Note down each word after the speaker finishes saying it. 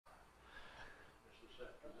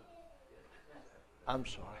I'm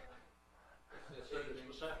sorry. It's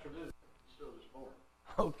this afternoon, still this morning.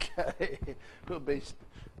 Okay. We'll be.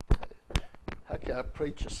 How can I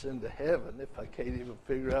preach us into heaven if I can't even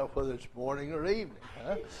figure out whether it's morning or evening,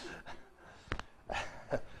 huh?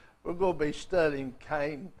 We're going to be studying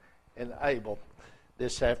Cain and Abel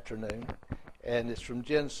this afternoon, and it's from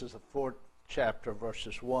Genesis, the 4th chapter,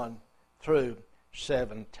 verses 1 through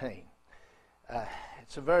 17.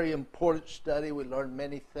 It's a very important study. We learn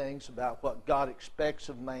many things about what God expects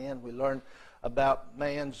of man. We learn about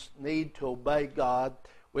man's need to obey God.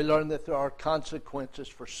 We learn that there are consequences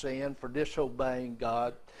for sin, for disobeying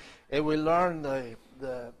God. And we learn that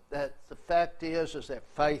the fact is that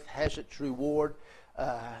faith has its reward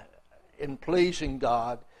in pleasing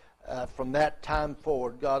God. From that time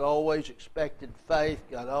forward, God always expected faith.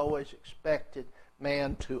 God always expected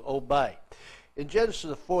man to obey. In Genesis,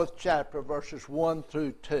 the 4th chapter, verses 1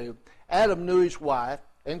 through 2, Adam knew his wife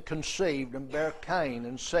and conceived and bare Cain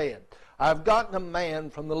and said, I have gotten a man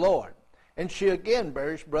from the Lord. And she again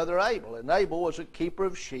bare his brother Abel. And Abel was a keeper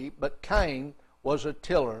of sheep, but Cain was a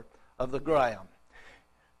tiller of the ground.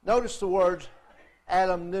 Notice the words,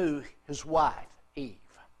 Adam knew his wife, Eve.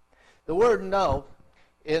 The word know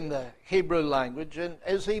in the Hebrew language, and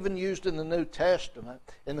is even used in the New Testament,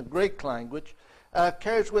 in the Greek language,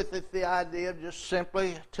 carries with it the idea of just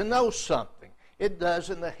simply to know something. It does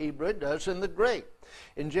in the Hebrew, it does in the Greek.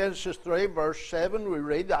 In Genesis 3, verse 7, we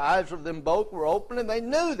read, the eyes of them both were open, and they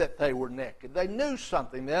knew that they were naked. They knew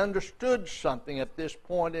something. They understood something at this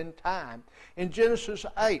point in time. In Genesis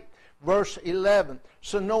 8, verse 11,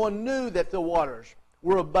 so Noah knew that the waters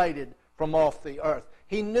were abated from off the earth.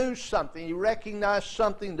 He knew something. He recognized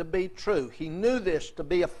something to be true. He knew this to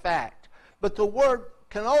be a fact. But the word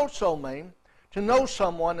can also mean to know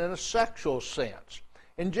someone in a sexual sense.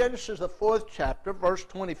 In Genesis, the 4th chapter, verse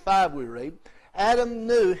 25, we read, Adam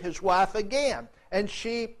knew his wife again, and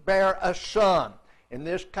she bare a son. In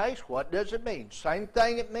this case, what does it mean? Same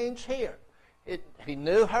thing it means here. He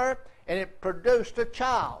knew her, and it produced a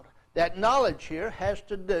child. That knowledge here has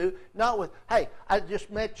to do not with, hey, I just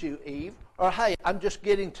met you, Eve, or hey, I'm just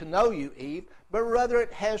getting to know you, Eve, but rather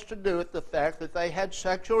it has to do with the fact that they had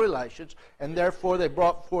sexual relations, and therefore they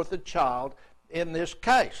brought forth a child in this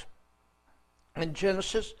case. In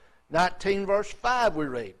Genesis 19, verse 5, we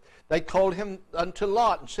read, they called him unto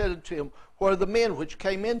Lot and said unto him, where are the men which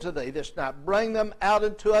came into thee this night? Bring them out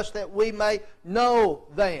unto us that we may know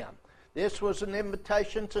them. This was an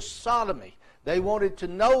invitation to sodomy. They wanted to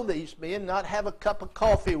know these men, not have a cup of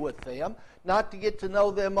coffee with them, not to get to know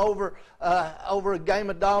them over a game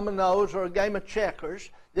of dominoes or a game of checkers.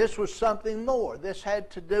 This was something more. This had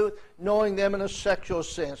to do with knowing them in a sexual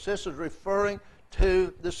sense. This is referring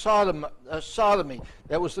to the sodomy.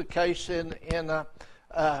 That was the case in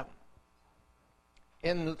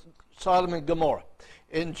Sodom and Gomorrah.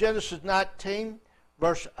 In Genesis 19,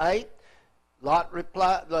 verse 8,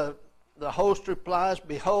 the host replies,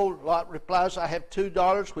 behold, Lot replies, I have 2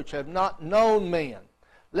 daughters which have not known men.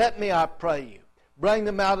 Let me, I pray you, bring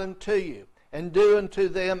them out unto you, and do unto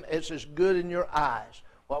them as is good in your eyes.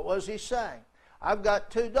 What was he saying? I've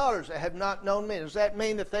got 2 daughters that have not known men. Does that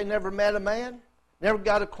mean that they never met a man? Never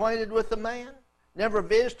got acquainted with a man? Never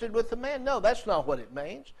visited with a man? No, that's not what it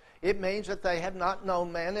means. It means that they have not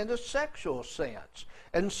known man in a sexual sense.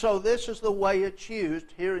 And so this is the way it's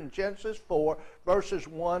used here in Genesis 4, verses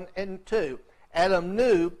 1 and 2. Adam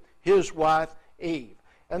knew his wife Eve.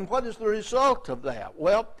 And what is the result of that?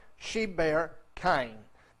 Well, she bare Cain.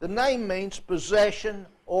 The name means possession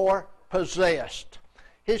or possessed,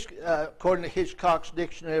 according to Hitchcock's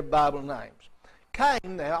Dictionary of Bible Names.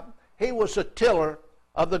 Cain, now, he was a tiller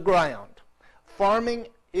of the ground. Farming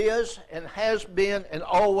is and has been and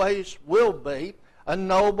always will be a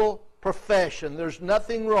noble profession. There's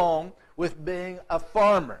nothing wrong with being a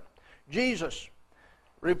farmer. Jesus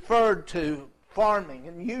referred to farming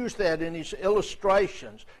and used that in his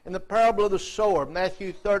illustrations. In the parable of the sower,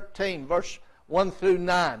 Matthew 13, verse 1 through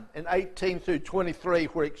 9, and 18 through 23,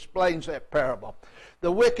 where he explains that parable.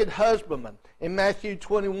 The wicked husbandman in Matthew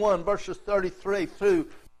 21, verses 33 through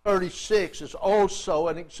 36 is also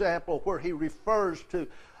an example where he refers to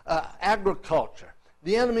agriculture.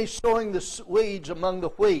 The enemy sowing the weeds among the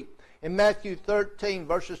wheat in Matthew 13,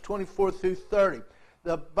 verses 24 through 30.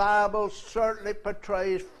 The Bible certainly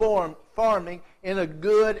portrays farming in a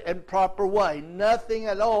good and proper way. Nothing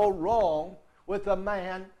at all wrong with a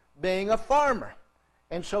man being a farmer.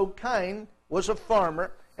 And so Cain was a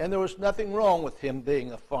farmer, and there was nothing wrong with him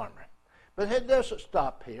being a farmer. But it doesn't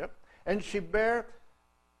stop here. And she bare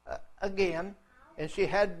again, and she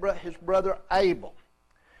had his brother Abel.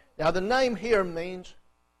 Now the name here means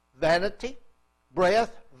vanity,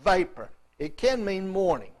 breath, vapor. It can mean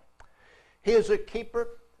morning. He is a keeper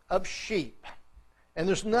of sheep. And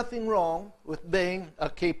there's nothing wrong with being a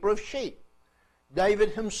keeper of sheep. David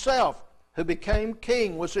himself, who became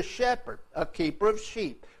king, was a shepherd, a keeper of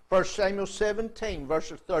sheep. 1 Samuel 17,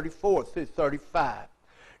 verses 34 through 35.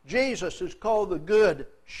 Jesus is called the good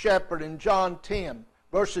shepherd in John 10,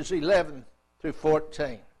 verses 11 through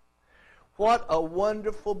 14. What a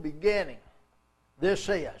wonderful beginning this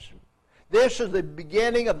is. This is the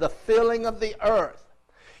beginning of the filling of the earth.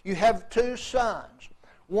 You have two sons.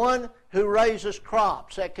 One who raises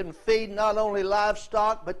crops that can feed not only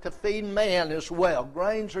livestock, but to feed man as well.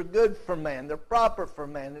 Grains are good for man. They're proper for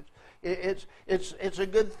man. It's a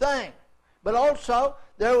good thing. But also,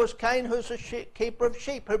 there was Cain, who's a keeper of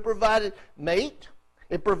sheep, who provided meat.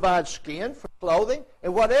 It provides skin for clothing.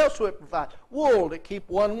 And what else would it provide? Wool to keep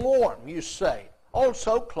one warm, you say.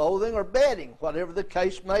 Also, clothing or bedding, whatever the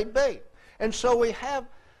case may be. And so we have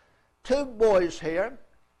two boys here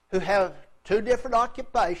who have two different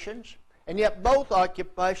occupations, and yet both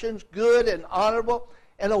occupations good and honorable,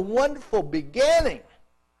 and a wonderful beginning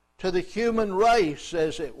to the human race,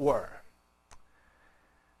 as it were.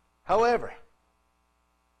 However,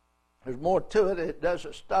 there's more to it. It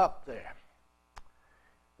doesn't stop there.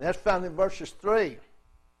 That's found in verses 3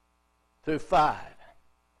 through 5.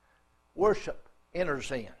 Worship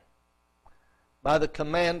enters in by the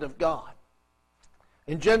command of God.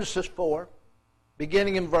 In Genesis 4,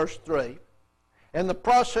 beginning in verse 3, in the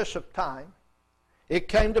process of time, it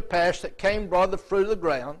came to pass that Cain brought the fruit of the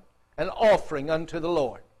ground, an offering unto the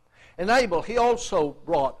Lord. And Abel he also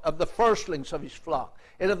brought of the firstlings of his flock,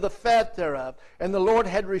 and of the fat thereof. And the Lord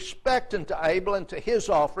had respect unto Abel and to his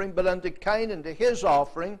offering, but unto Cain and to his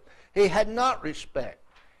offering he had not respect.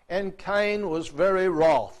 And Cain was very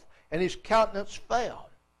wroth, and his countenance fell.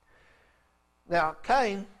 Now,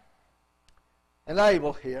 Cain and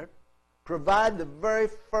Abel here provide the very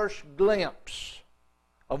first glimpse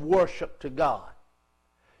of worship to God.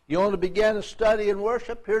 You want to begin a study in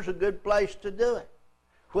worship? Here's a good place to do it.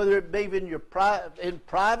 Whether it be in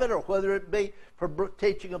private, or whether it be for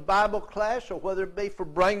teaching a Bible class, or whether it be for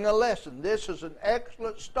bringing a lesson. This is an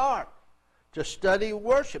excellent start to study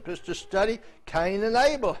worship. Is to study Cain and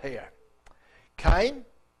Abel here. Cain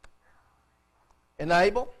and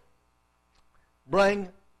Abel bring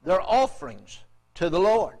their offerings to the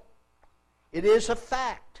Lord. It is a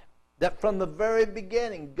fact that from the very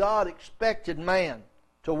beginning God expected man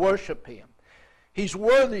to worship Him. He's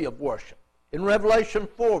worthy of worship. In Revelation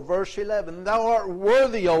 4, verse 11, Thou art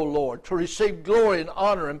worthy, O Lord, to receive glory and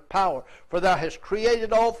honor and power, for Thou hast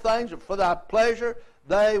created all things, and for Thy pleasure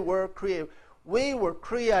they were created. We were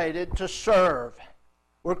created to serve.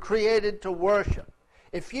 We're created to worship.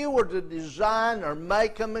 If you were to design or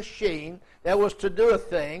make a machine that was to do a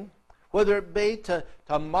thing, whether it be to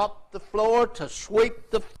mop the floor, to sweep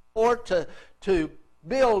the floor, to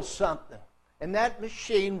build something, and that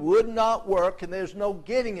machine would not work and there's no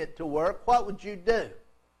getting it to work, what would you do?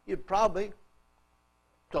 You'd probably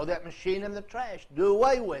throw that machine in the trash, do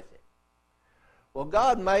away with it. Well,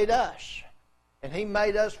 God made us, and He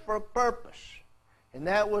made us for a purpose, and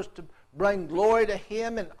that was to bring glory to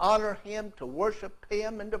Him and honor Him, to worship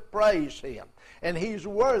Him and to praise Him. And He's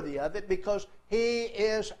worthy of it because He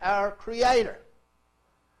is our Creator.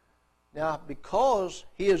 Now, because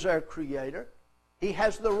He is our Creator, He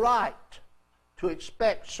has the right to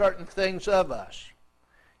expect certain things of us.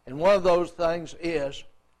 And one of those things is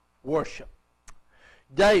worship.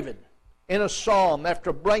 David, in a psalm,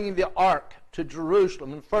 after bringing the ark to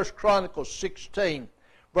Jerusalem, in 1 Chronicles 16,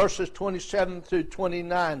 verses 27 through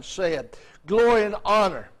 29, said, Glory and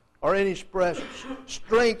honor are in His presence.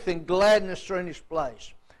 Strength and gladness are in His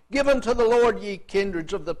place. Give unto the Lord, ye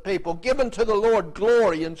kindreds of the people. Give unto the Lord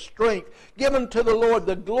glory and strength. Give unto the Lord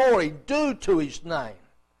the glory due to His name.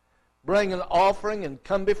 Bring an offering and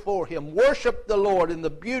come before Him. Worship the Lord in the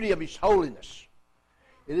beauty of His holiness.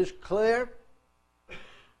 It is clear.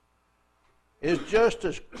 It is just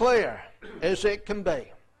as clear as it can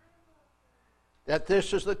be that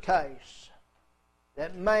this is the case,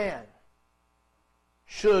 that man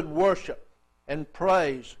should worship and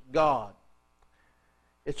praise God.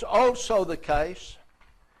 It's also the case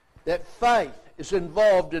that faith is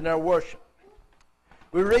involved in our worship.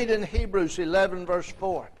 We read in Hebrews 11, verse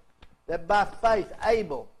 4, that by faith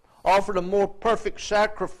Abel offered a more perfect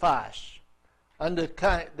sacrifice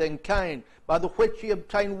than Cain, by the which he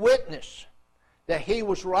obtained witness that he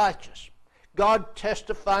was righteous, God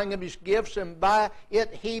testifying of His gifts, and by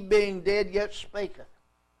it he being dead yet speaketh.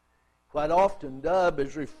 Quite often Dub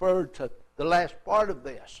is referred to the last part of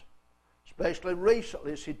this, especially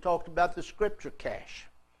recently as he talked about the scripture cache.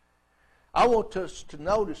 I want us to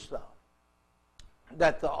notice, though,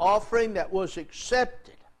 that the offering that was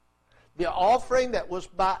accepted, the offering that was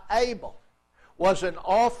by Abel, was an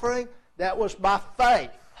offering that was by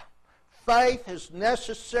faith. Faith is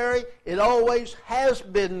necessary. It always has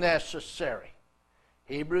been necessary.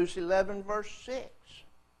 Hebrews 11, verse 6.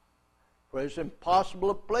 For it is impossible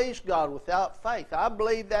to please God without faith. I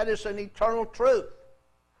believe that is an eternal truth.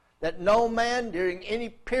 That no man during any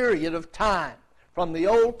period of time, from the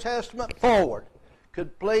Old Testament forward,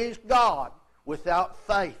 could please God without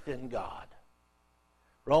faith in God.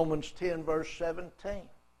 Romans 10, verse 17.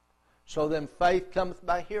 So then faith cometh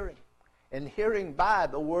by hearing, and hearing by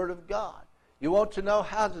the Word of God. You want to know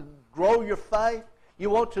how to grow your faith? You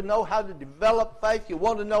want to know how to develop faith? You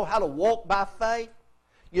want to know how to walk by faith?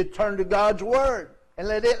 You turn to God's Word and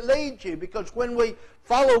let it lead you, because when we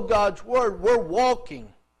follow God's Word, we're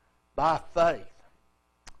walking by faith.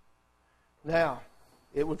 Now,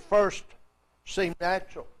 it would first seem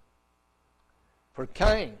natural for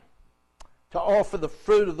Cain to offer the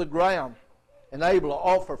fruit of the ground and Abel to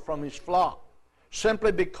offer from his flock,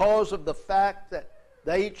 simply because of the fact that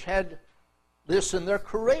they each had this in their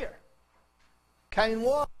career. Cain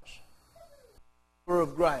was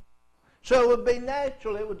of ground. So it would be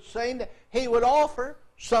natural, it would seem, that he would offer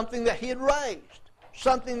something that he had raised,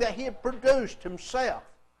 something that he had produced himself.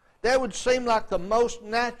 That would seem like the most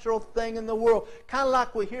natural thing in the world. Kind of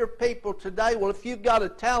like we hear people today, well, if you've got a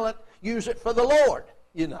talent, use it for the Lord,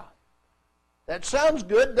 you know. That sounds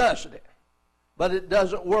good, doesn't it? But it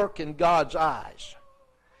doesn't work in God's eyes.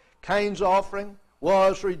 Cain's offering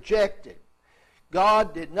was rejected.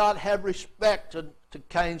 God did not have respect to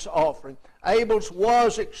Cain's offering. Abel's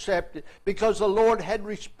was accepted because the Lord had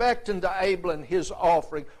respect unto Abel and his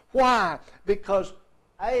offering. Why? Because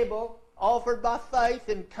Abel offered by faith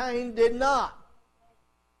and Cain did not.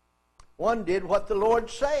 One did what the Lord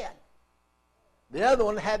said. The other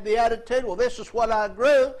one had the attitude, well, this is what I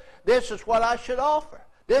grew. This is what I should offer.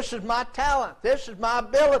 This is my talent. This is my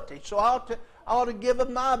ability. So I ought to give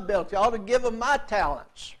him my ability. I ought to give him my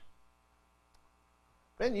talents.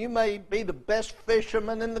 Then you may be the best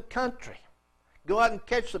fisherman in the country. Go out and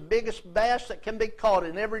catch the biggest bass that can be caught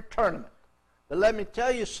in every tournament. But let me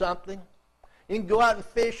tell you something. You can go out and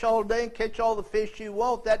fish all day and catch all the fish you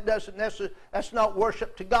want. That's not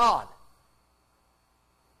worship to God.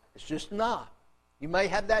 It's just not. You may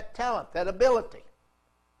have that talent, that ability.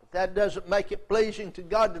 But that doesn't make it pleasing to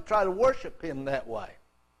God to try to worship Him that way.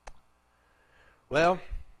 Well,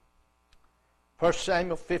 1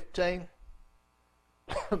 Samuel 15,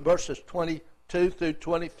 verses 22 through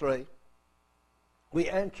 23, we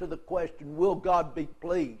answer the question, will God be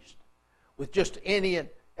pleased with just any and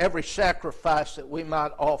every sacrifice that we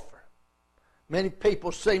might offer? Many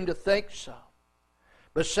people seem to think so.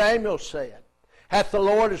 But Samuel said, hath the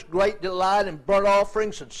Lord his great delight in burnt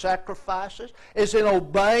offerings and sacrifices? Is in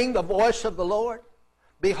obeying the voice of the Lord?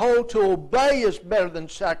 Behold, to obey is better than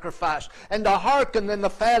sacrifice, and to hearken than the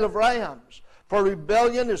fat of rams. For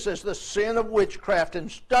rebellion is as the sin of witchcraft, and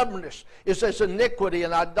stubbornness is as iniquity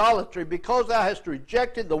and idolatry. Because thou hast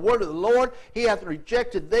rejected the word of the Lord, he hath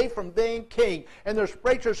rejected thee from being king. And there's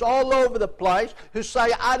preachers all over the place who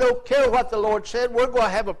say, I don't care what the Lord said. We're going to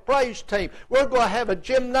have a praise team. We're going to have a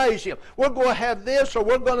gymnasium. We're going to have this or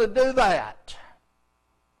we're going to do that.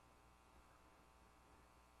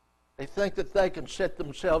 They think that they can set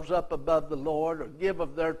themselves up above the Lord or give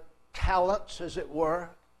of their talents, as it were,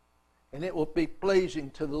 and it will be pleasing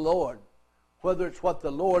to the Lord, whether it's what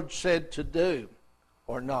the Lord said to do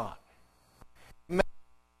or not.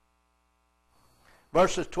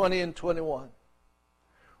 Verses 20 and 21.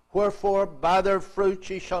 Wherefore by their fruits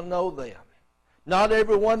ye shall know them. Not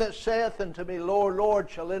every one that saith unto me, Lord, Lord,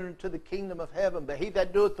 shall enter into the kingdom of heaven, but he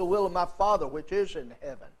that doeth the will of my Father which is in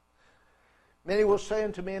heaven. Many will say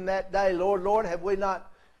unto me in that day, Lord, Lord, have we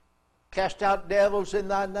not cast out devils in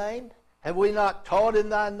thy name? Have we not taught in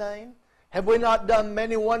thy name? Have we not done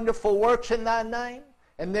many wonderful works in thy name?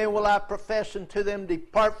 And then will I profess unto them,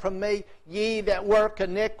 depart from me, ye that work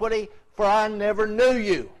iniquity, for I never knew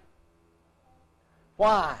you.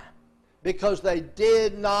 Why? Because they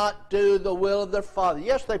did not do the will of their Father.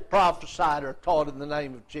 Yes, they prophesied or taught in the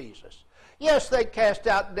name of Jesus. Yes, they cast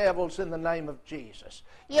out devils in the name of Jesus.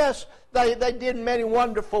 Yes, they did many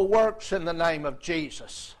wonderful works in the name of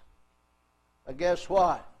Jesus. But guess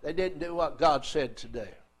what? They didn't do what God said to do.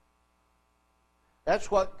 That's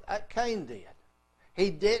what Cain did.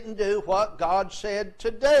 He didn't do what God said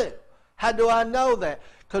to do. How do I know that?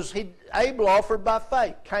 Because Abel offered by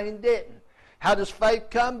faith. Cain didn't. How does faith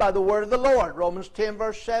come? By the word of the Lord. Romans 10,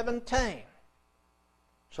 verse 17.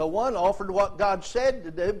 So one offered what God said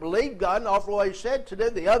to do, believed God and offered what He said to do.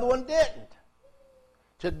 The other one didn't.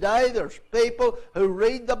 Today there's people who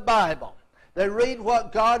read the Bible. They read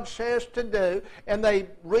what God says to do, and they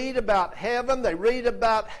read about heaven, they read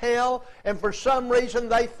about hell, and for some reason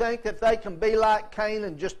they think that they can be like Cain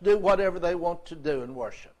and just do whatever they want to do in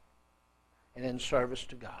worship and in service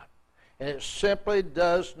to God. And it simply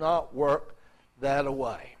does not work that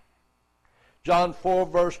way. John 4,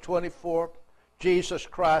 verse 24, Jesus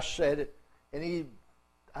Christ said it, and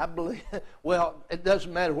I believe, well, it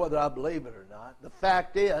doesn't matter whether I believe it or not. The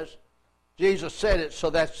fact is, Jesus said it, so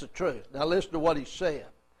that's the truth. Now listen to what He said.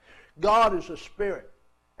 God is a spirit,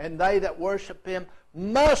 and they that worship Him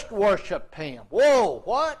must worship Him. Whoa,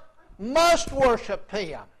 what? Must worship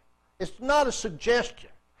Him. It's not a suggestion.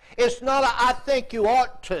 It's not a I think you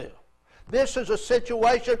ought to. This is a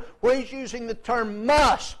situation where He's using the term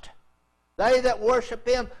must. They that worship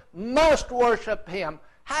Him must worship Him.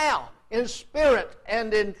 How? In spirit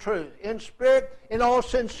and in truth. In spirit, in all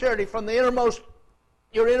sincerity, from the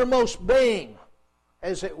your innermost being,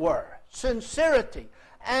 as it were. Sincerity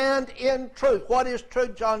and in truth. What is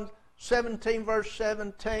truth? John 17, verse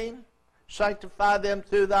 17. Sanctify them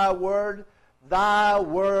through Thy word. Thy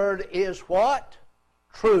word is what?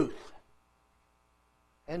 Truth.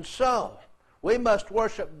 And so, we must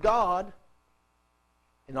worship God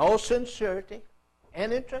in all sincerity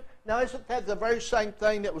and in truth. Now, isn't that the very same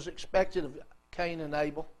thing that was expected of Cain and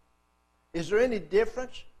Abel? Is there any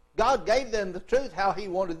difference? God gave them the truth, how He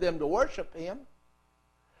wanted them to worship Him.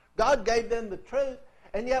 God gave them the truth,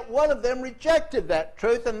 and yet one of them rejected that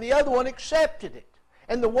truth, and the other one accepted it.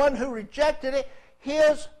 And the one who rejected it,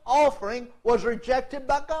 his offering was rejected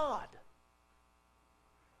by God.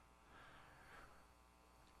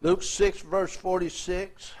 Luke 6, verse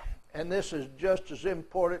 46, and this is just as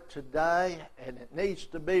important today, and it needs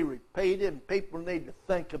to be repeated, and people need to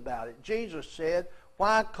think about it. Jesus said,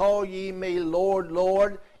 "Why call ye me Lord,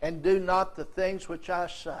 Lord, and do not the things which I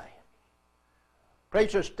say?"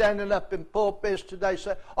 Preachers standing up in pulpits today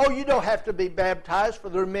say, "Oh, you don't have to be baptized for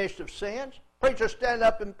the remission of sins." Preachers stand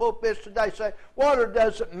up in pulpits today say, "Water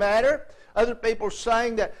doesn't matter." Other people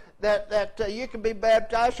saying that you can be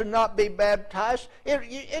baptized or not be baptized.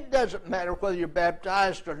 It doesn't matter whether you're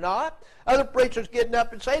baptized or not. Other preachers getting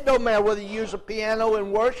up and say, "It don't matter whether you use a piano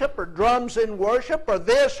in worship or drums in worship or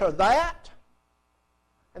this or that."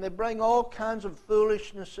 And they bring all kinds of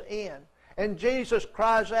foolishness in. And Jesus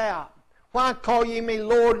cries out, "Why call ye me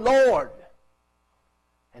Lord, Lord,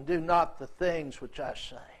 and do not the things which I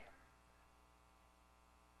say?"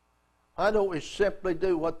 Why don't we simply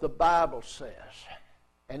do what the Bible says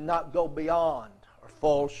and not go beyond or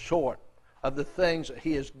fall short of the things that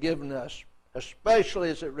He has given us, especially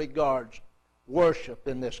as it regards worship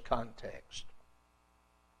in this context?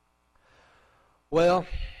 Well,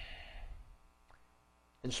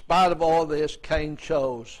 in spite of all this, Cain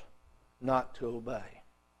chose not to obey.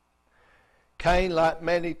 Cain, like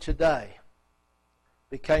many today,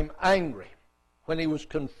 became angry when he was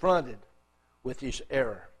confronted with his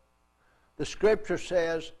error. The Scripture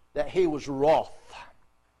says that he was wroth.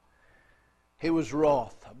 He was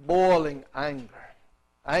wroth, boiling anger.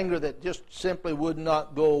 Anger that just simply would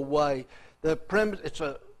not go away.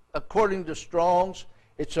 According to Strong's,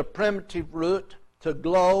 it's a primitive root to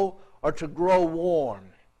glow or to grow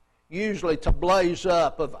warm. Usually to blaze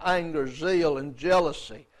up of anger, zeal, and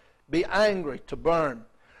jealousy. Be angry, to burn.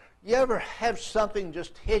 You ever have something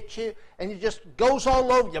just hit you and it just goes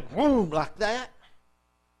all over you, boom, like that?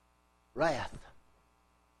 Wrath.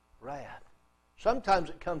 Wrath. Sometimes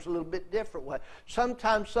it comes a little bit different way.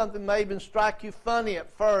 Sometimes something may even strike you funny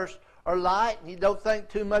at first or light, and you don't think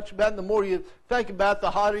too much about it. The more you think about it,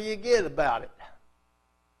 the hotter you get about it.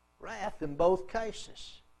 Wrath in both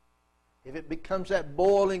cases. If it becomes that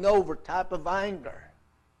boiling over type of anger,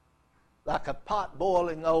 like a pot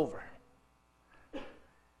boiling over.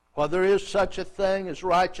 While there is such a thing as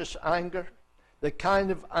righteous anger, the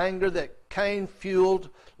kind of anger that Cain fueled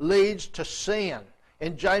leads to sin.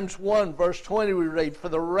 In James 1, verse 20 we read, "For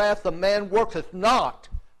the wrath of man worketh not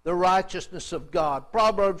the righteousness of God."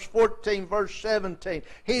 Proverbs 14, verse 17,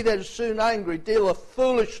 "He that is soon angry dealeth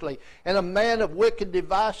foolishly, and a man of wicked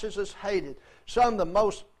devices is hated." Some of the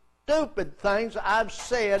most stupid things I've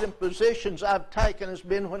said and positions I've taken has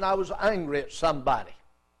been when I was angry at somebody.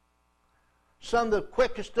 Some of the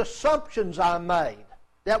quickest assumptions I made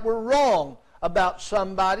that were wrong about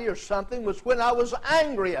somebody or something was when I was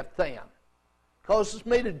angry at them. Causes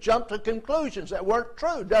me to jump to conclusions that weren't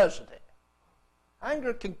true, doesn't it?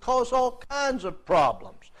 Anger can cause all kinds of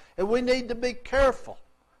problems, and we need to be careful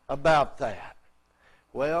about that.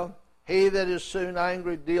 Well, he that is soon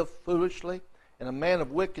angry dealeth foolishly, and a man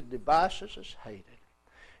of wicked devices is hated.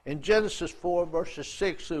 In Genesis 4, verses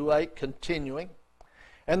 6 through 8, continuing,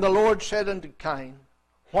 and the Lord said unto Cain,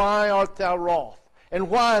 Why art thou wroth? And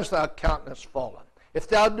why is thy countenance fallen? If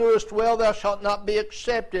thou doest well, thou shalt not be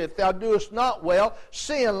accepted. If thou doest not well,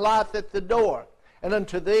 sin lieth at the door. And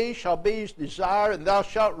unto thee shall be his desire, and thou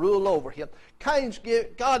shalt rule over him.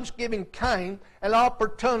 God's giving Cain an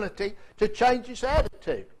opportunity to change his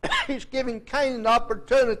attitude. He's giving Cain an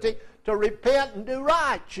opportunity to repent and do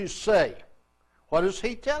right, you see. What is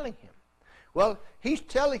he telling him? Well, he's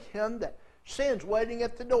telling him that sin's waiting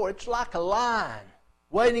at the door. It's like a lion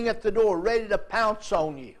waiting at the door, ready to pounce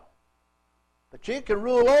on you. But you can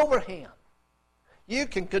rule over him. You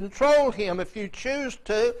can control him if you choose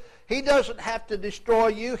to. He doesn't have to destroy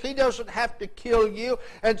you. He doesn't have to kill you.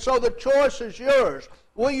 And so the choice is yours.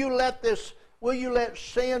 Will you let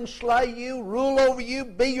sin slay you, rule over you,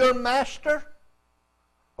 be your master?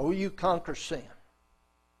 Or will you conquer sin?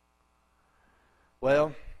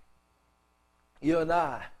 Well, you and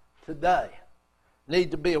I today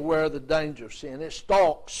need to be aware of the danger of sin. It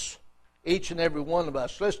stalks each and every one of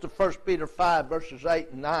us. Listen to 1 Peter 5, verses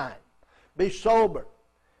 8 and 9. Be sober,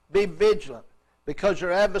 be vigilant, because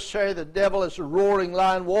your adversary, the devil, as a roaring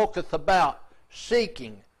lion, walketh about,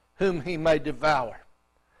 seeking whom he may devour,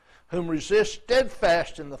 whom resist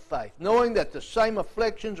steadfast in the faith, knowing that the same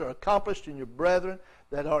afflictions are accomplished in your brethren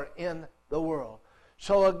that are in the world.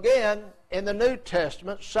 So again, in the New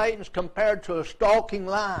Testament, Satan's compared to a stalking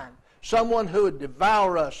lion, someone who would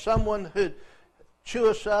devour us, someone who would chew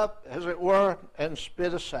us up, as it were, and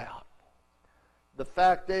spit us out. The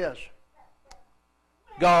fact is,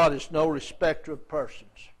 God is no respecter of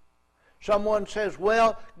persons. Someone says,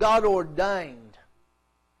 well, God ordained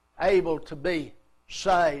Abel to be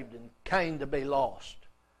saved and Cain to be lost.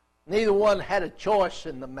 Neither one had a choice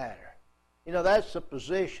in the matter. You know, that's the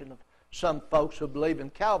position of some folks who believe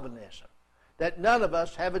in Calvinism, that none of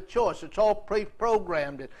us have a choice. It's all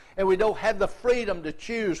pre-programmed, and we don't have the freedom to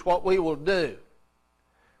choose what we will do.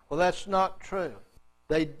 Well, that's not true.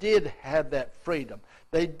 They did have that freedom.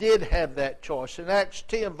 They did have that choice. In Acts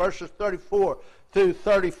 10, verses 34 through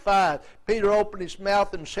 35, Peter opened his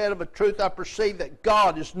mouth and said, Of a truth I perceive that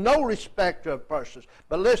God is no respecter of persons.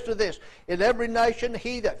 But listen to this. In every nation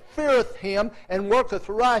he that feareth him and worketh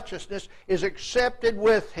righteousness is accepted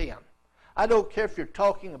with him. I don't care if you're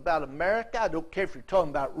talking about America. I don't care if you're talking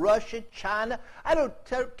about Russia, China. I don't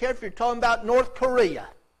care if you're talking about North Korea.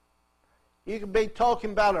 You can be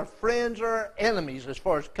talking about our friends or our enemies as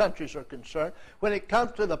far as countries are concerned. When it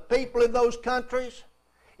comes to the people in those countries,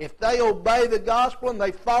 if they obey the gospel and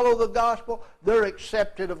they follow the gospel, they're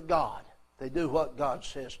accepted of God. They do what God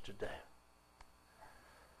says to do.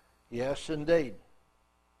 Yes, indeed.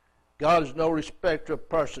 God is no respecter of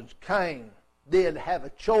persons. Cain did have a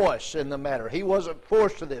choice in the matter. He wasn't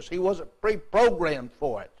forced to this. He wasn't pre-programmed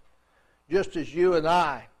for it. Just as you and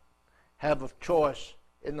I have a choice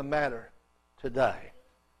in the matter today.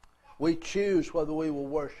 We choose whether we will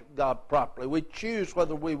worship God properly. We choose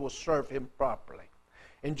whether we will serve him properly.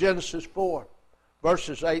 In Genesis 4,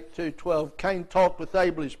 verses 8 through 12, Cain talked with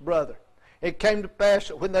Abel his brother. It came to pass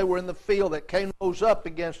that when they were in the field, that Cain rose up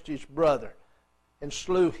against his brother and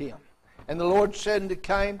slew him. And the Lord said unto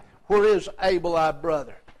Cain, Where is Abel thy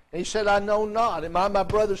brother? And he said, I know not. Am I my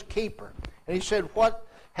brother's keeper? And he said, What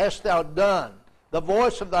hast thou done? The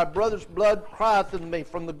voice of thy brother's blood crieth unto me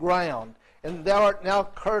from the ground. And thou art now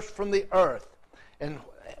cursed from the earth, and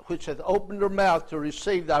which hath opened her mouth to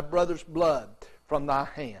receive thy brother's blood from thy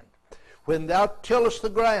hand. When thou tillest the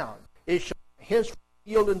ground, it shall henceforth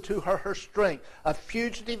yield unto her strength. A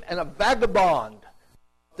fugitive and a vagabond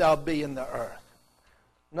thou be in the earth.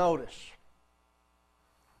 Notice,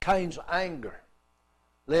 Cain's anger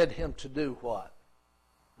led him to do what?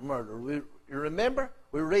 Murder. You remember?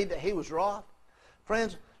 We read that he was wroth.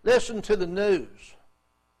 Friends, listen to the news.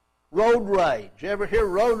 Road rage. You ever hear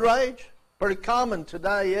road rage? Pretty common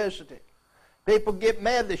today, isn't it? People get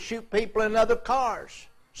mad. They shoot people in other cars.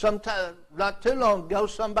 Sometime, not too long ago,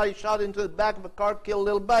 somebody shot into the back of a car, killed a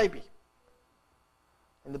little baby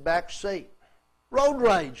in the back seat. Road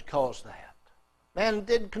rage caused that. Man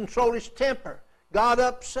didn't control his temper. Got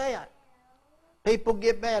upset. People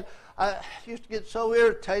get mad. I used to get so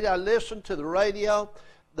irritated. I listened to the radio,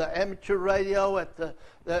 the amateur radio at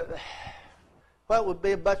what would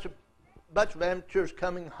be a bunch of amateurs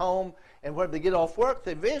coming home, and when they get off work,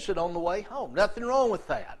 they visit on the way home. Nothing wrong with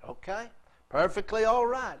that, okay? Perfectly all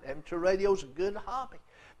right. Amateur radio's a good hobby.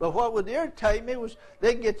 But what would irritate me was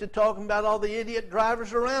they'd get to talking about all the idiot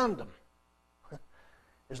drivers around them,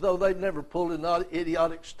 as though they'd never pulled an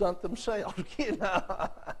idiotic stunt themselves, you know.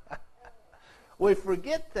 We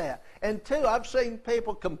forget that. And two, I've seen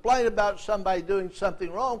people complain about somebody doing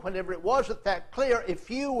something wrong whenever it wasn't that clear if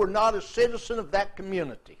you were not a citizen of that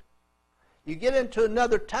community. You get into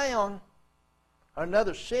another town or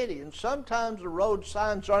another city, and sometimes the road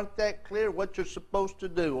signs aren't that clear. What you're supposed to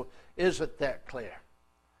do isn't that clear.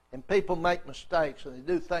 And people make mistakes, and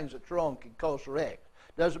they do things that's wrong, can cause wrecks.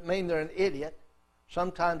 Doesn't mean they're an idiot.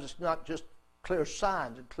 Sometimes it's not just clear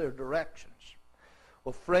signs and clear directions.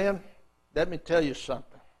 Well, friend, let me tell you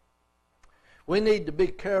something. We need to be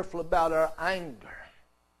careful about our anger.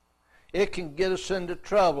 It can get us into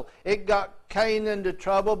trouble. It got Cain into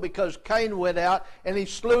trouble because Cain went out and he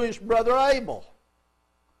slew his brother Abel.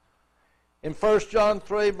 In 1 John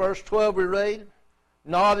 3, verse 12, we read,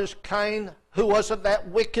 "Not as Cain, who was of that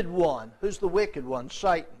wicked one." Who's the wicked one?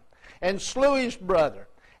 Satan. "And slew his brother.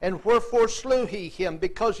 And wherefore slew he him?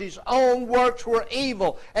 Because his own works were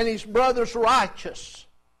evil, and his brother's righteous."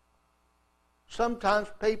 Sometimes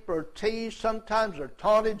people are teased, sometimes they're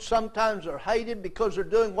taunted, sometimes they're hated because they're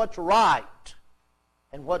doing what's right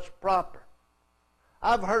and what's proper.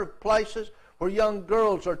 I've heard of places where young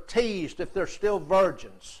girls are teased if they're still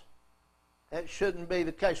virgins. That shouldn't be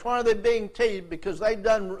the case. Why are they being teased? Because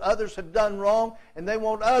others have done wrong, and they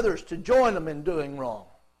want others to join them in doing wrong.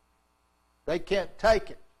 They can't take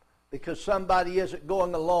it because somebody isn't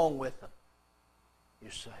going along with them, you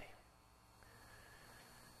see.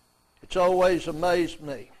 It's always amazed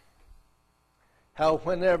me how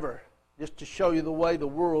whenever, just to show you the way the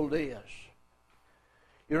world is.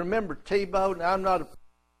 You remember Tebow? Now, I'm not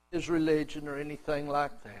his religion or anything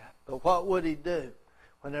like that, but what would he do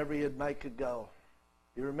whenever he'd make a goal?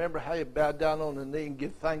 You remember how he'd bow down on the knee and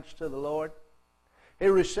give thanks to the Lord? He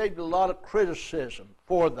received a lot of criticism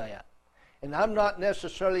for that. And I'm not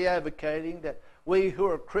necessarily advocating that we who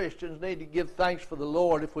are Christians need to give thanks for the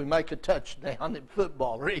Lord if we make a touchdown in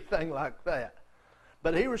football or anything like that.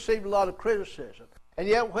 But he received a lot of criticism. And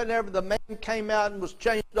yet whenever the man came out and was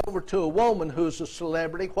changed over to a woman who was a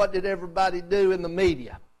celebrity, what did everybody do in the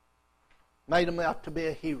media? Made him out to be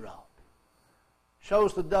a hero.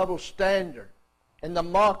 Shows the double standard and the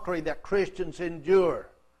mockery that Christians endure.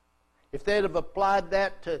 If they'd have applied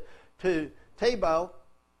that to Tebow,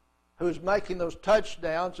 who was making those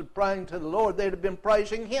touchdowns and praying to the Lord, they'd have been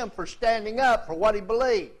praising him for standing up for what he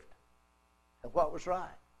believed and what was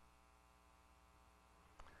right.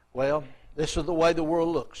 Well, this is the way the world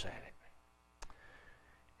looks at it.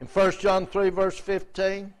 In 1 John 3, verse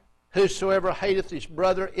 15, "Whosoever hateth his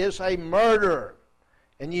brother is a murderer.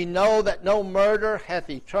 And ye know that no murderer hath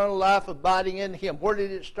eternal life abiding in him." Where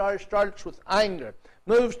did it start? It starts with anger,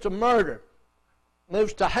 moves to murder,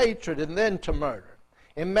 moves to hatred, and then to murder.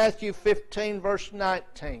 In Matthew 15, verse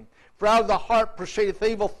 19, "For out of the heart proceedeth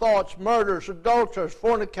evil thoughts, murders, adulterers,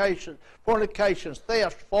 fornications,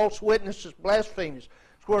 thefts, false witnesses, blasphemies."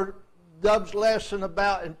 It's where Doug's lesson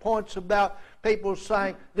about and points about people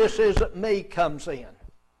saying, "This isn't me," comes in.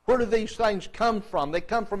 Where do these things come from? They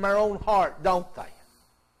come from our own heart, don't they?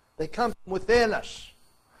 They come from within us.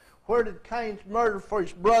 Where did Cain's murder for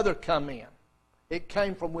his brother come in? It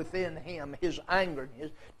came from within him. His anger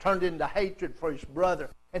turned into hatred for his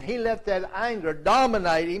brother. And he let that anger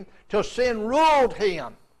dominate him till sin ruled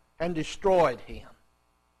him and destroyed him.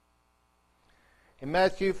 In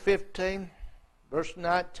Matthew 15, verse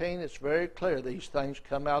 19, it's very clear these things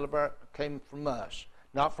came from us,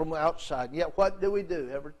 not from outside. And yet what do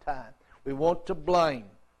every time? We want to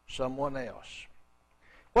blame someone else.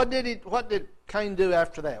 What did Cain do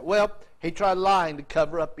after that? Well, he tried lying to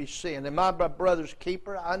cover up his sin. "Am I my brother's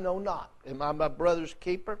keeper? I know not. Am I my brother's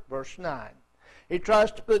keeper?" Verse 9. He tries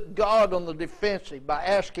to put God on the defensive by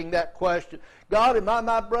asking that question. "God, am I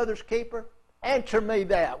my brother's keeper? Answer me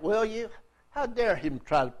that, will you?" How dare him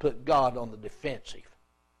try to put God on the defensive?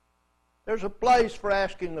 There's a place for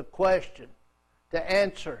asking a question, to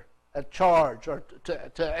answer a charge, or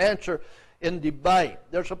to answer in debate.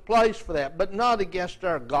 There's a place for that, but not against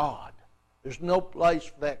our God. There's no place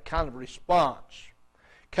for that kind of response.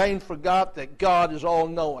 Cain forgot that God is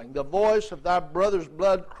all-knowing. "The voice of thy brother's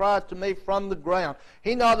blood cried to me from the ground."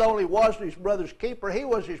 He not only was his brother's keeper, he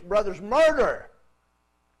was his brother's murderer.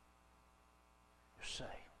 You see,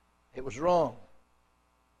 it was wrong.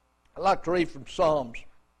 I'd like to read from Psalms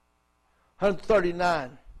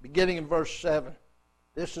 139, beginning in verse 7.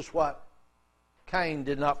 This is what Cain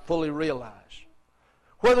did not fully realize.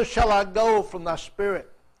 "Whither shall I go from thy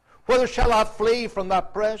spirit? Whither shall I flee from thy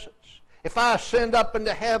presence? If I ascend up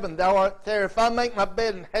into heaven, thou art there. If I make my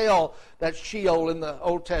bed in hell," that's Sheol in the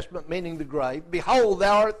Old Testament, meaning the grave, "behold,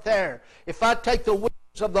 thou art there. If I take the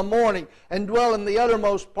wings of the morning, and dwell in the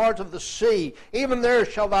uttermost part of the sea. Even there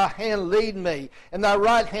shall thy hand lead me, and thy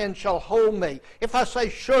right hand shall hold me. If I say,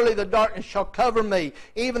 surely the darkness shall cover me,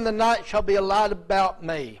 even the night shall be a light about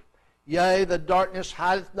me. Yea, the darkness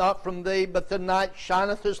hideth not from thee, but the night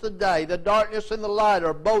shineth as the day. The darkness and the light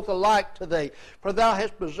are both alike to thee. For thou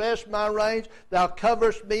hast possessed my reins, thou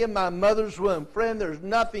coverest me in my mother's womb. Friend, there's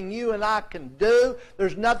nothing you and I can do,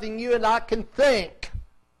 there's nothing you and I can think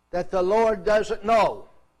that the Lord doesn't know.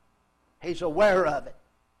 He's aware of it.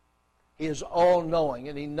 He is all-knowing,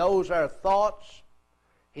 and He knows our thoughts,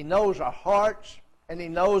 He knows our hearts, and He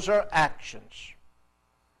knows our actions.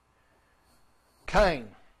 Cain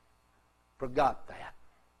forgot that.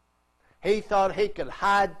 He thought he could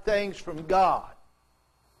hide things from God.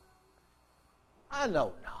 I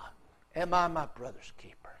know not. Am I my brother's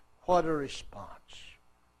keeper? What a response.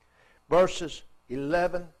 Verses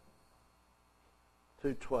 11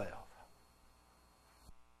 through 12.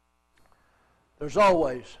 There's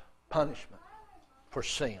always punishment for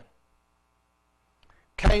sin.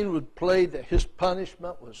 Cain would plead that his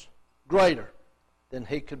punishment was greater than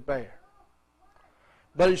he could bear.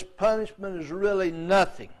 But his punishment is really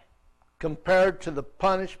nothing compared to the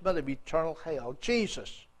punishment of eternal hell.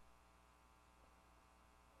 Jesus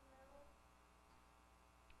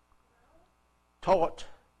taught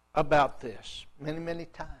about this many, many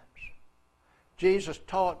times. Jesus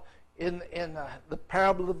taught in the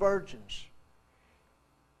parable of the virgins.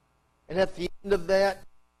 And at the end of that,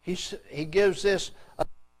 he gives this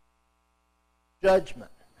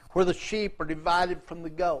judgment where the sheep are divided from the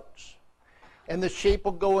goats. And the sheep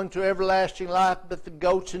will go into everlasting life, but the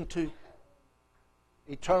goats into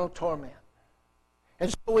eternal torment. And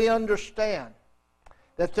so we understand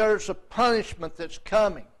that there's a punishment that's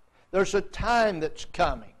coming. There's a time that's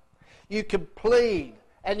coming. You can plead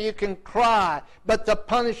and you can cry, but the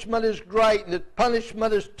punishment is great and the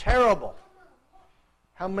punishment is terrible.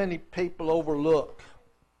 How many people overlook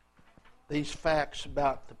these facts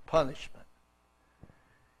about the punishment?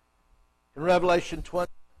 In Revelation 20,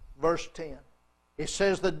 verse 10, it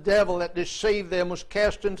says, the devil that deceived them was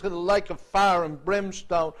cast into the lake of fire and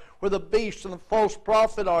brimstone, where the beast and the false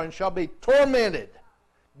prophet are, and shall be tormented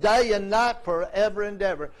day and night forever and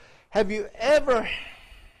ever. Have you ever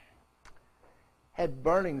had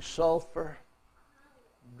burning sulfur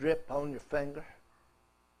drip on your finger?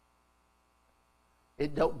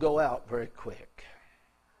 It don't go out very quick.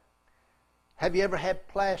 Have you ever had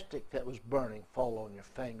plastic that was burning fall on your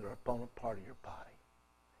finger or upon a part of your body?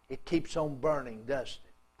 It keeps on burning, doesn't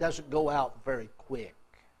it? Doesn't go out very quick.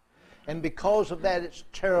 And because of that, it's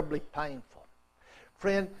terribly painful.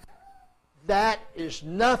 Friend, that is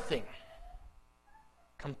nothing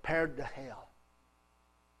compared to hell.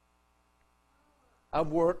 I've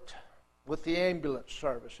worked with the ambulance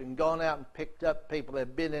service and gone out and picked up people that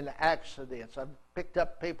have been in accidents. I've picked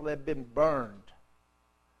up people that have been burned.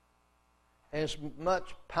 And as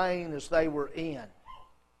much pain as they were in,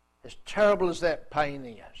 as terrible as that pain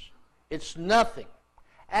is, it's nothing,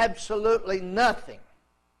 absolutely nothing,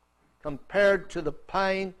 compared to the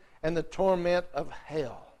pain and the torment of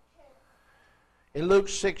hell. In Luke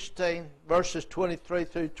 16, verses 23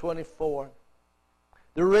 through 24,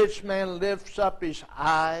 the rich man lifts up his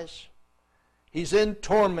eyes. He's in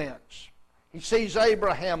torments. He sees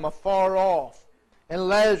Abraham afar off and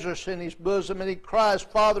Lazarus in his bosom, and he cries,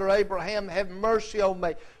 Father Abraham, have mercy on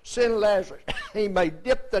me. Send Lazarus. He may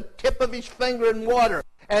dip the tip of his finger in water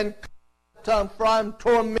and tongue, for I am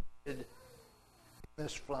tormented in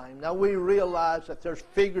this flame. Now we realize that there's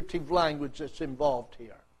figurative language that's involved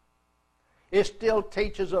here. It still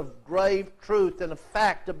teaches of grave truth and a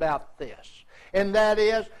fact about this. And that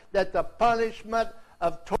is that the punishment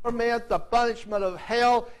of torment, the punishment of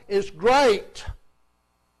hell is great.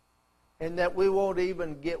 And that we won't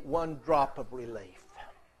even get one drop of relief.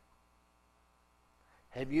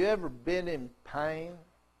 Have you ever been in pain?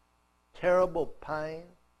 Terrible pain?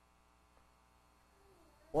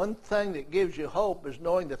 One thing that gives you hope is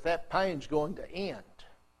knowing that that pain's going to end.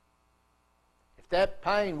 If that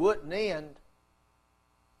pain wouldn't end,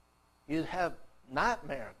 you'd have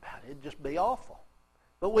nightmare about it. It'd just be awful.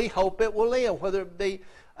 But we hope it will end, whether it be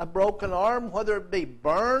a broken arm, whether it be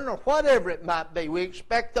burn, or whatever it might be. We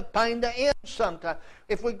expect the pain to end sometime.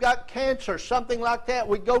 If we've got cancer, something like that,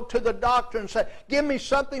 we go to the doctor and say, give me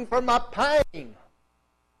something for my pain.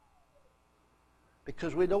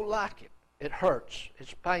 Because we don't like it. It hurts.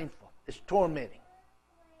 It's painful. It's tormenting.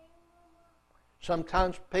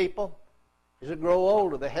 Sometimes people, as they grow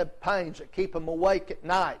older, they have pains that keep them awake at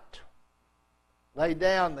night. Lay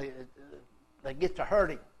down, they get to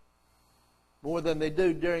hurting more than they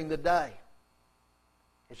do during the day.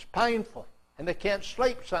 It's painful. And they can't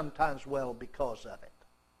sleep sometimes well because of it.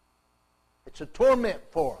 It's a torment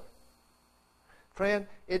for them. Friend,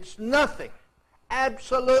 it's nothing,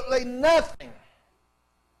 absolutely nothing,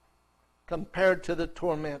 compared to the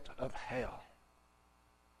torment of hell.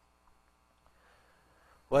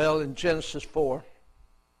 Well, in Genesis 4,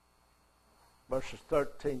 verses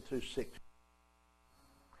 13 through 16.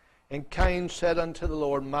 And Cain said unto the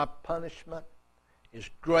Lord, my punishment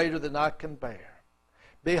is greater than I can bear.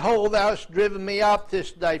 Behold, thou hast driven me out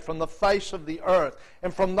this day from the face of the earth,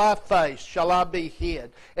 and from thy face shall I be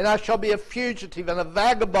hid. And I shall be a fugitive and a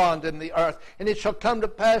vagabond in the earth. And it shall come to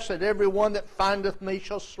pass that every one that findeth me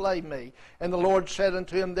shall slay me. And the Lord said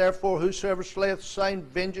unto him, therefore, whosoever slayeth the same,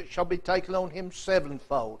 vengeance shall be taken on him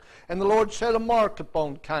sevenfold. And the Lord set a mark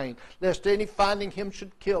upon Cain, lest any finding him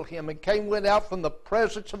should kill him. And Cain went out from the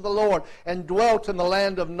presence of the Lord, and dwelt in the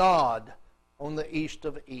land of Nod, on the east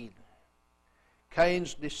of Eden.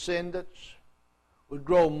 Cain's descendants would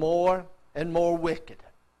grow more and more wicked.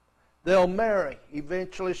 They'll marry,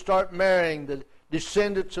 eventually start marrying the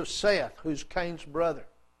descendants of Seth, who's Cain's brother.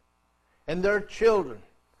 And their children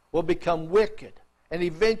will become wicked. And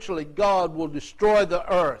eventually God will destroy the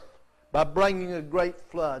earth by bringing a great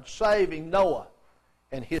flood, saving Noah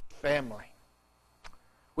and his family.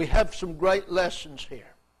 We have some great lessons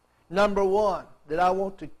here. Number one that I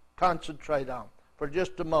want to concentrate on for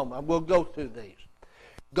just a moment. We'll go through these.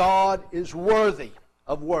 God is worthy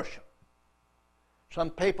of worship. Some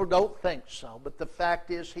people don't think so, but the fact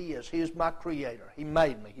is He is. He is my Creator. He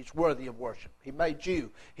made me. He's worthy of worship. He made you.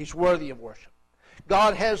 He's worthy of worship.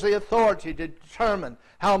 God has the authority to determine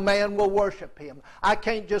how man will worship Him. I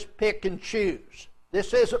can't just pick and choose.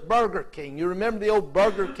 This isn't Burger King. You remember the old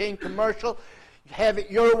Burger King commercial? Have it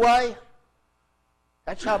your way.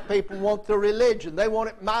 That's how people want their religion. They want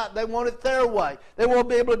it their way. They won't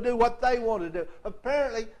be able to do what they want to do.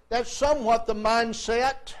 Apparently, that's somewhat the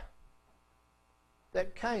mindset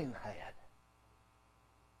that Cain had.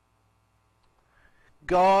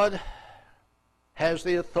 God has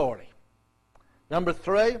the authority. Number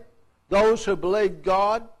three, those who believe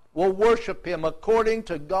God will worship Him according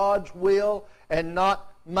to God's will and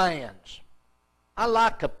not man's. I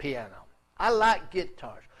like a piano. I like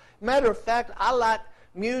guitars. Matter of fact, I like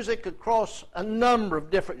music across a number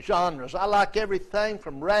of different genres. I like everything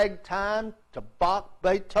from ragtime to Bach,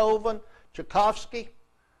 Beethoven, Tchaikovsky.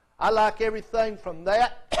 I like everything from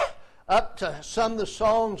that up to some of the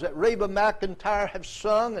songs that Reba McEntire have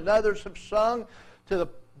sung and others have sung, to the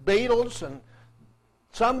Beatles and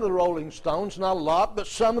some of the Rolling Stones, not a lot, but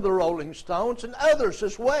some of the Rolling Stones and others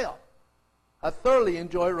as well. I thoroughly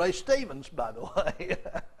enjoy Ray Stevens, by the way.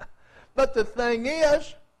 But the thing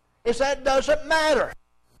is that doesn't matter.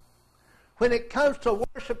 When it comes to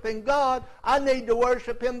worshiping God, I need to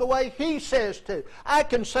worship Him the way He says to. I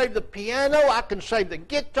can save the piano, I can save the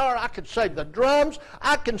guitar, I can save the drums,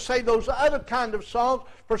 I can save those other kind of songs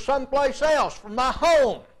for someplace else, for my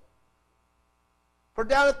home, for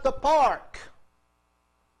down at the park,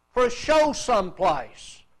 for a show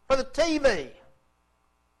someplace, for the TV.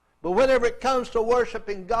 But whenever it comes to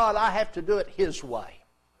worshiping God, I have to do it His way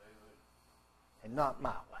and not my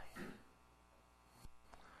way.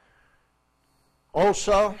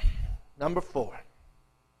 Also, number 4,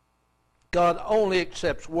 God only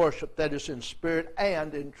accepts worship that is in spirit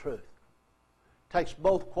and in truth. It takes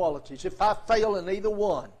both qualities. If I fail in either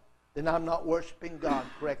one, then I'm not worshiping God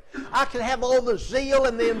correct. I can have all the zeal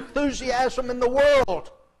and the enthusiasm in the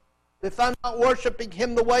world. If I'm not worshiping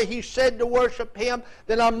Him the way He said to worship Him,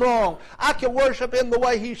 then I'm wrong. I can worship Him the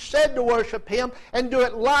way He said to worship Him and do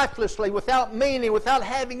it lifelessly, without meaning, without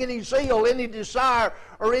having any zeal, any desire,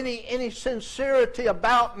 or any sincerity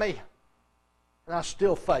about me. And I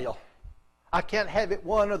still fail. I can't have it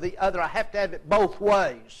one or the other. I have to have it both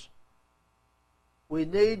ways. We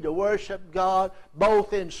need to worship God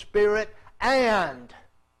both in spirit and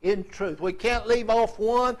in truth. We can't leave off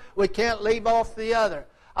one. We can't leave off the other.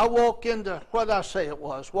 I walk into, what did I say it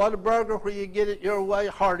was? Whataburger, where you get it your way,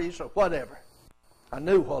 Hardee's, or whatever. I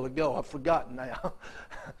knew a while ago. I've forgotten now.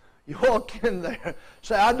 You walk in there,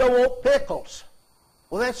 say, I don't want pickles.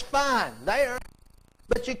 Well, that's fine there.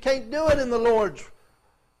 But you can't do it in the Lord's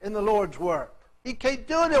work. You can't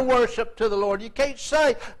do it in worship to the Lord. You can't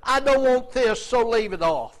say, I don't want this, so leave it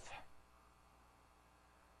off.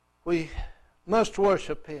 We must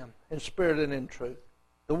worship Him in spirit and in truth.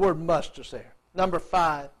 The word must is there. Number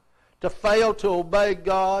 5, to fail to obey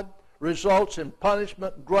God results in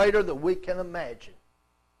punishment greater than we can imagine.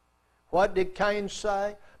 What did Cain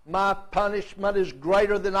say? My punishment is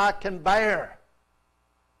greater than I can bear.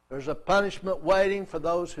 There's a punishment waiting for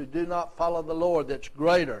those who do not follow the Lord that's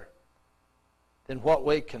greater than what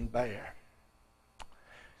we can bear.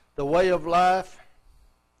 The way of life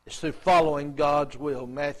is through following God's will.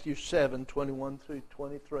 Matthew 7:21 through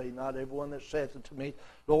 23. Not everyone that saith unto me,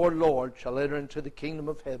 Lord, Lord, shall enter into the kingdom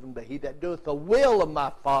of heaven, but he that doeth the will of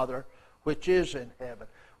my Father which is in heaven.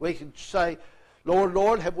 We can say, Lord,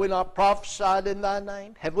 Lord, have we not prophesied in thy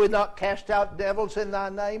name? Have we not cast out devils in thy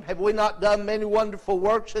name? Have we not done many wonderful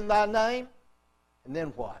works in thy name? And then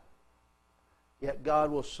what? Yet God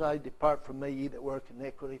will say, depart from me, ye that work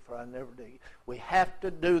iniquity, for I never knew you. We have to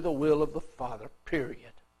do the will of the Father,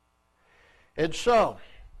 period. And so,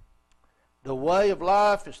 the way of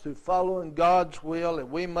life is through following God's will,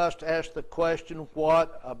 and we must ask the question,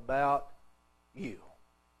 what about you?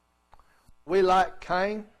 We like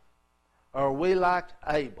Cain, or are we like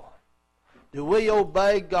Abel? Do we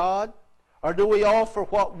obey God, or do we offer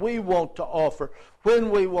what we want to offer, when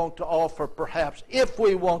we want to offer, perhaps, if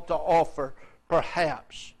we want to offer,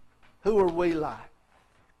 perhaps? Who are we like?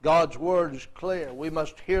 God's Word is clear. We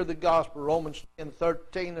must hear the gospel, Romans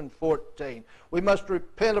 10:13 and 14. We must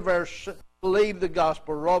repent of our sin, believe the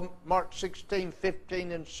gospel, Mark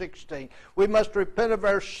 16:15 and 16. We must repent of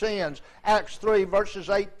our sins, Acts 3, verses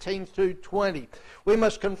 18 through 20. We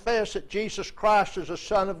must confess that Jesus Christ is the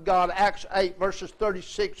Son of God, Acts 8, verses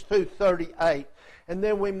 36 through 38. And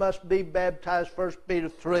then we must be baptized, 1 Peter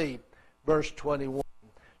 3, verse 21.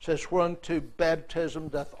 It says, whereunto baptism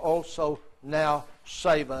doth also now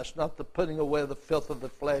save us, not the putting away of the filth of the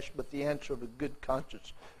flesh, but the answer of a good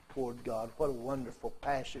conscience toward God. What a wonderful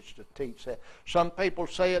passage to teach that. Some people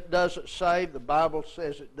say it doesn't save. The Bible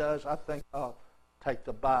says it does. I think I'll take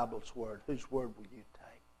the Bible's word. Whose word will you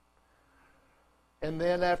take? And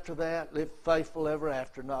then after that, live faithful ever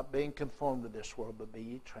after, not being conformed to this world, but be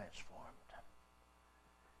ye transformed.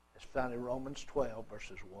 It's found in Romans 12,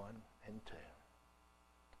 verses 1 and 2.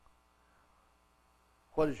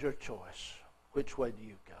 What is your choice? Which way do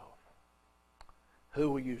you go?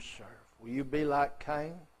 Who will you serve? Will you be like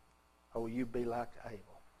Cain, or will you be like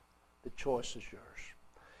Abel? The choice is yours.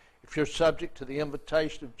 If you're subject to the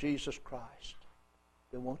invitation of Jesus Christ,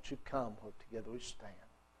 then won't you come while together we stand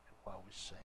and while we sing?